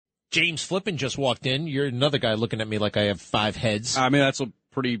James Flippin just walked in. You're another guy looking at me like I have 5 heads. I mean, that's a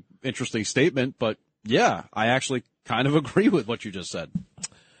pretty interesting statement, but yeah, I actually kind of agree with what you just said.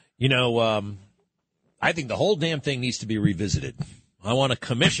 You know, I think the whole damn thing needs to be revisited. I want a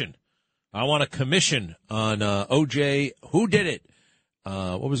commission. On O.J. Who did it?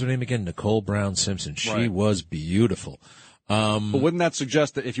 What was her name again? Nicole Brown Simpson. She was beautiful. But wouldn't that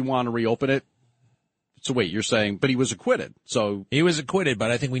suggest that if you want to reopen it? So wait, you're saying, but he was acquitted. So he was acquitted, but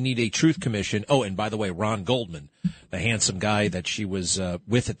I think we need a truth commission. Oh, and by the way, Ron Goldman, the handsome guy that she was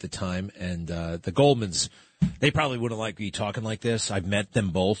with at the time, and the Goldmans, they probably wouldn't like me talking like this. I've met them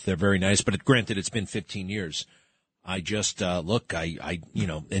both; they're very nice. But granted, it's been 15 years. I just look,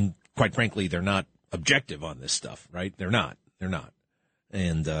 and quite frankly, they're not objective on this stuff, right? They're not.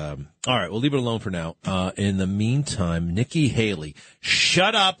 And, all right, we'll leave it alone for now. In the meantime, Nikki Haley.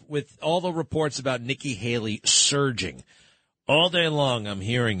 Shut up with all the reports about Nikki Haley surging. All day long, I'm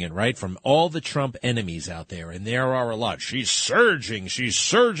hearing it, right, from all the Trump enemies out there, and there are a lot. She's surging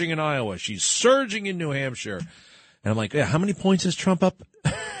in Iowa. She's surging in New Hampshire. And I'm like, yeah, how many points is Trump up?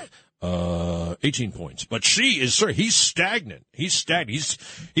 18 points. But he's stagnant. He's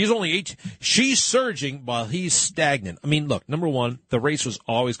only 18. She's surging while he's stagnant. I mean, look, number one, the race was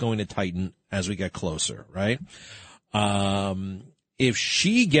always going to tighten as we get closer, right? If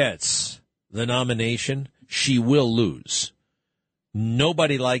she gets the nomination, she will lose.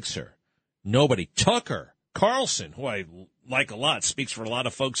 Nobody likes her. Nobody. Tucker Carlson, who I like a lot, speaks for a lot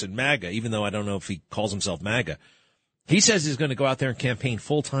of folks in MAGA, even though I don't know if he calls himself MAGA. He says he's going to go out there and campaign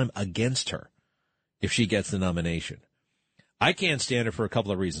full-time against her if she gets the nomination. I can't stand her for a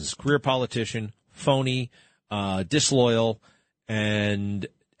couple of reasons. Career politician, phony, disloyal, and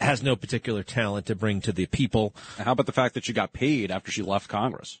has no particular talent to bring to the people. And how about the fact that she got paid after she left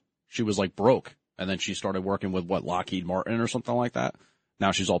Congress? She was like broke, and then she started working with, Lockheed Martin or something like that?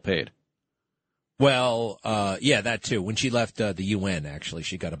 Now she's all paid. Well, yeah, that too. When she left the UN, actually,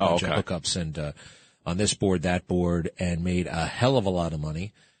 she got a bunch of hookups and on this board, that board, and made a hell of a lot of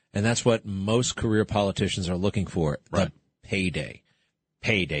money. And that's what most career politicians are looking for, the payday.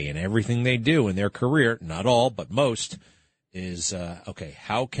 Payday in everything they do in their career, not all, but most, is,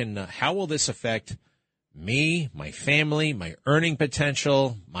 how will this affect me, my family, my earning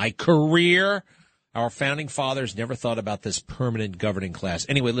potential, my career? Our founding fathers never thought about this permanent governing class.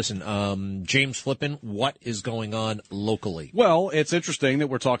 Anyway, listen, James Flippin, what is going on locally? Well, it's interesting that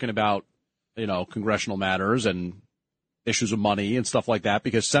we're talking about congressional matters and issues of money and stuff like that,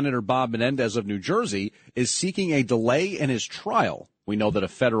 because Senator Bob Menendez of New Jersey is seeking a delay in his trial. We know that a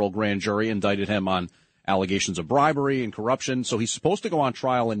federal grand jury indicted him on allegations of bribery and corruption, so he's supposed to go on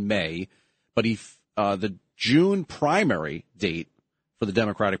trial in May, but the June primary date for the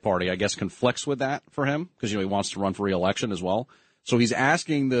Democratic Party, I guess, conflicts with that for him, because, he wants to run for re-election as well. So he's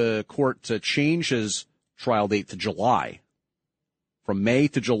asking the court to change his trial date to July. From May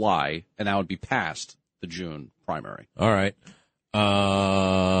to July, and that would be past the June primary. All right.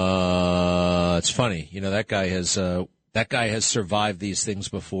 It's funny, that guy has survived these things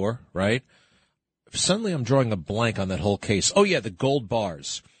before, right? Suddenly, I'm drawing a blank on that whole case. Oh yeah, the gold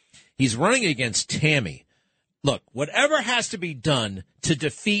bars. He's running against Tammy. Look, whatever has to be done to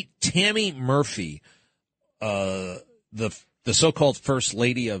defeat Tammy Murphy, the so-called First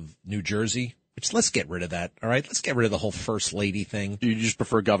Lady of New Jersey. Which, let's get rid of that, all right? Let's get rid of the whole First Lady thing. Do you just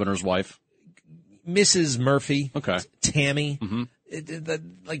prefer governor's wife? Mrs. Murphy. Okay. Tammy.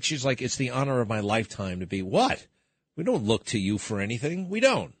 Mm-hmm. She's like, it's the honor of my lifetime to be what? We don't look to you for anything. We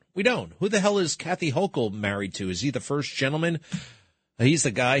don't. Who the hell is Kathy Hochul married to? Is he the first gentleman? He's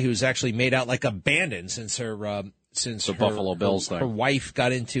the guy who's actually made out like a bandit since her Buffalo Bills thing. Her wife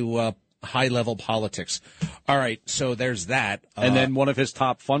got into high-level politics. All right, so there's that. And then one of his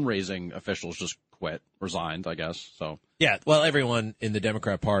top fundraising officials just resigned, I guess. So yeah, well, everyone in the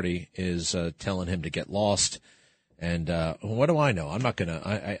Democrat Party is telling him to get lost. And what do I know? I'm not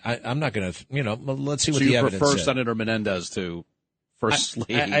gonna. I'm not gonna. Let's see what the evidence says. So you prefer Senator Menendez to First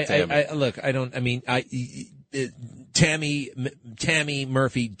Lady Tammy? Look, I don't. I mean, Tammy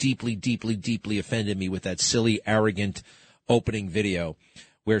Murphy deeply offended me with that silly, arrogant opening video,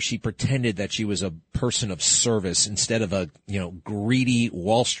 where she pretended that she was a person of service instead of a, greedy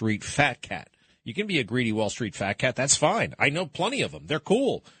Wall Street fat cat. You can be a greedy Wall Street fat cat. That's fine. I know plenty of them. They're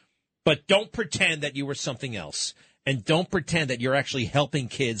cool. But don't pretend that you were something else. And don't pretend that you're actually helping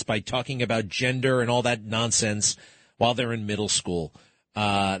kids by talking about gender and all that nonsense while they're in middle school.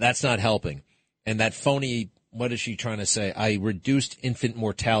 That's not helping. And that phony, what is she trying to say? I reduced infant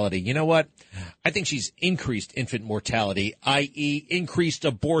mortality. You know what? I think she's increased infant mortality, i.e. increased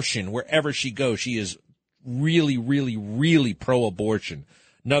abortion wherever she goes. She is really, really, really pro-abortion.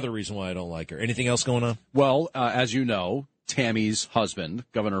 Another reason why I don't like her. Anything else going on? Well, as you know, Tammy's husband,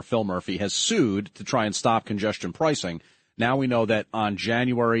 Governor Phil Murphy, has sued to try and stop congestion pricing. Now we know that on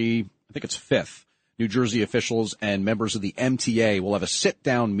January, I think it's 5th, New Jersey officials and members of the MTA will have a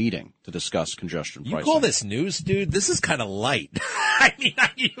sit-down meeting to discuss congestion pricing. You call this news, dude? This is kind of light. I mean,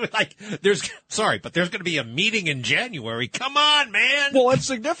 there's going to be a meeting in January. Come on, man. Well, it's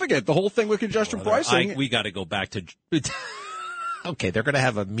significant. The whole thing with congestion pricing. We got to go back to. Okay, they're going to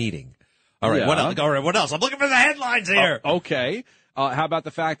have a meeting. All right, Yeah. What else? I'm looking for the headlines here. Okay. How about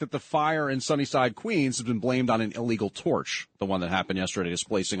the fact that the fire in Sunnyside, Queens has been blamed on an illegal torch, the one that happened yesterday,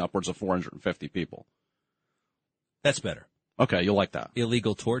 displacing upwards of 450 people? That's better. Okay, you'll like that.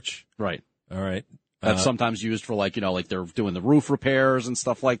 Illegal torch? Right. All right. That's sometimes used for like they're doing the roof repairs and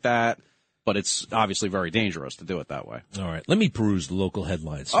stuff like that. But it's obviously very dangerous to do it that way. All right. Let me peruse the local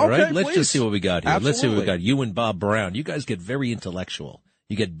headlines. All right. Let's just see what we got here. Absolutely. Let's see what we got. You and Bob Brown. You guys get very intellectual.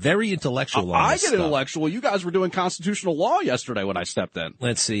 You get very intellectual on this I get stuff. intellectual. You guys were doing constitutional law yesterday when I stepped in.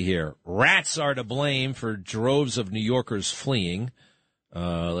 Let's see here. Rats are to blame for droves of New Yorkers fleeing.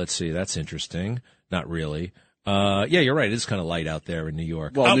 Let's see. That's interesting. Not really. Yeah, you're right. It's kind of light out there in New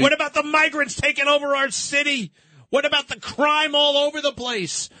York. Well, what about the migrants taking over our city? What about the crime all over the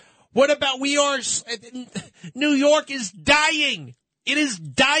place? What about New York is dying. It is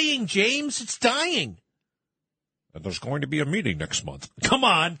dying, James. It's dying. And there's going to be a meeting next month. Come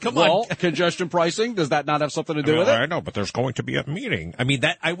on. Well, congestion pricing, does that not have something to do with it? I know, but there's going to be a meeting. I mean,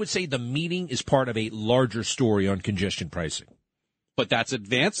 I would say the meeting is part of a larger story on congestion pricing. But that's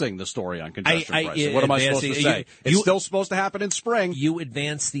advancing the story on congestion pricing. What am I supposed to say? It's still supposed to happen in spring. You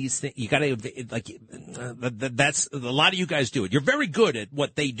advance these things. You got to, that's, a lot of you guys do it. You're very good at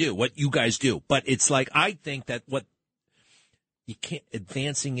what they do, what you guys do. But it's like, I think that you can't,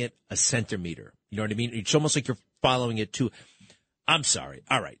 advancing it a centimeter. You know what I mean? It's almost like you're following it too. I'm sorry.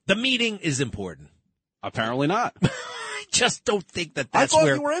 All right. The meeting is important. Apparently not. I just don't think that's I thought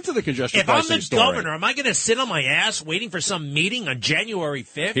where you were into the congestion if I'm pricing the story. governor, am I going to sit on my ass waiting for some meeting on January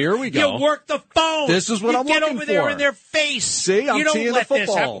 5th? Here we go. You work the phone. This is what I'm looking for. Get over there in their face. See, I'm you don't teeing let the this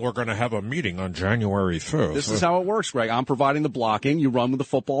football. happen. We're going to have a meeting on January 5th. This is how it works, Greg. I'm providing the blocking. You run with the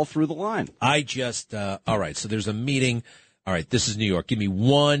football through the line. I just, all right, so there's a meeting. All right, this is New York. Give me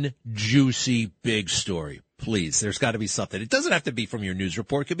one juicy big story, please. There's got to be something. It doesn't have to be from your news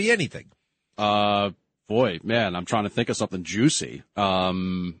report. It could be anything. Boy, man, I'm trying to think of something juicy. I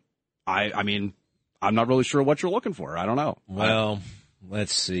mean, I'm not really sure what you're looking for. I don't know. Well,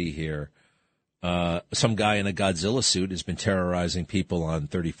 let's see here. Some guy in a Godzilla suit has been terrorizing people on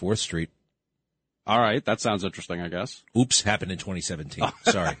 34th Street. All right, that sounds interesting, I guess. Oops, happened in 2017.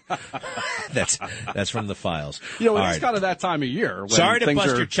 Sorry. That's from the files. You know, All it's right. kind of that time of year. When Sorry to bust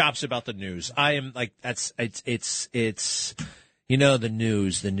are... your chops about the news. I am like, it's, you know, the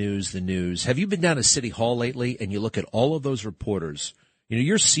news. Have you been down to City Hall lately and you look at all of those reporters? You know,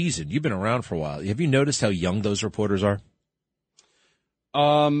 you're seasoned. You've been around for a while. Have you noticed how young those reporters are?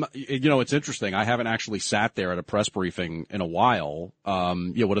 You know, it's interesting. I haven't actually sat there at a press briefing in a while.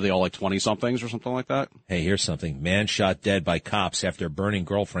 What are they all, like 20-somethings or something like that? Hey, here's something. Man shot dead by cops after burning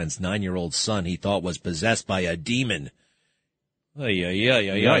girlfriend's 9-year-old son he thought was possessed by a demon.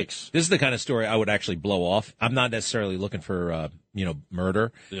 Yikes. This is the kind of story I would actually blow off. I'm not necessarily looking for,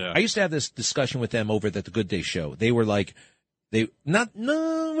 murder. Yeah. I used to have this discussion with them over at the Good Day Show. They were like, it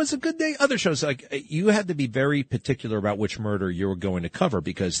was a Good Day. Other shows, like, you had to be very particular about which murder you were going to cover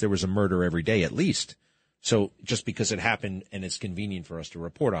because there was a murder every day at least. So just because it happened and it's convenient for us to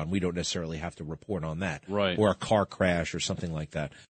report on, we don't necessarily have to report on that. Right. Or a car crash or something like that.